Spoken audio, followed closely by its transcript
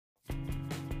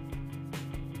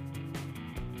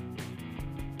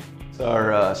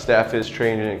Our staff is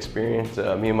trained and experienced.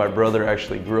 Me and my brother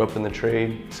actually grew up in the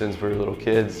trade since we were little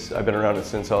kids. I've been around it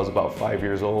since I was about 5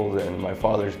 years old, and my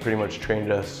father's pretty much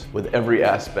trained us with every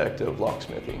aspect of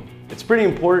locksmithing. It's pretty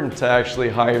important to actually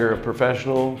hire a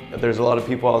professional. There's a lot of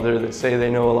people out there that say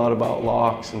they know a lot about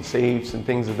locks and safes and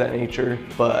things of that nature,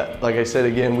 but like I said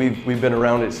again, we've been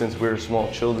around it since we were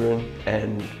small children,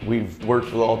 and we've worked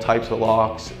with all types of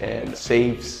locks and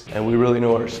safes, and we really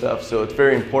know our stuff. So it's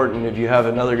very important if you have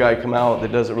another guy come out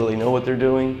that doesn't really know what they're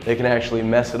doing, they can actually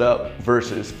mess it up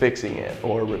versus fixing it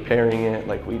or repairing it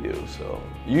like we do. So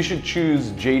you should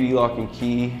choose JD Lock and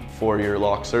Key for your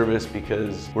lock service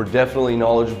because we're definitely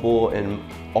knowledgeable in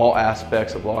all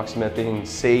aspects of locksmithing,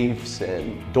 safes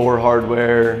and door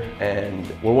hardware, and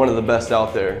we're one of the best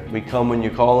out there. We come when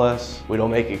you call us, we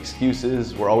don't make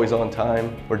excuses, we're always on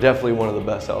time. We're definitely one of the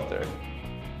best out there.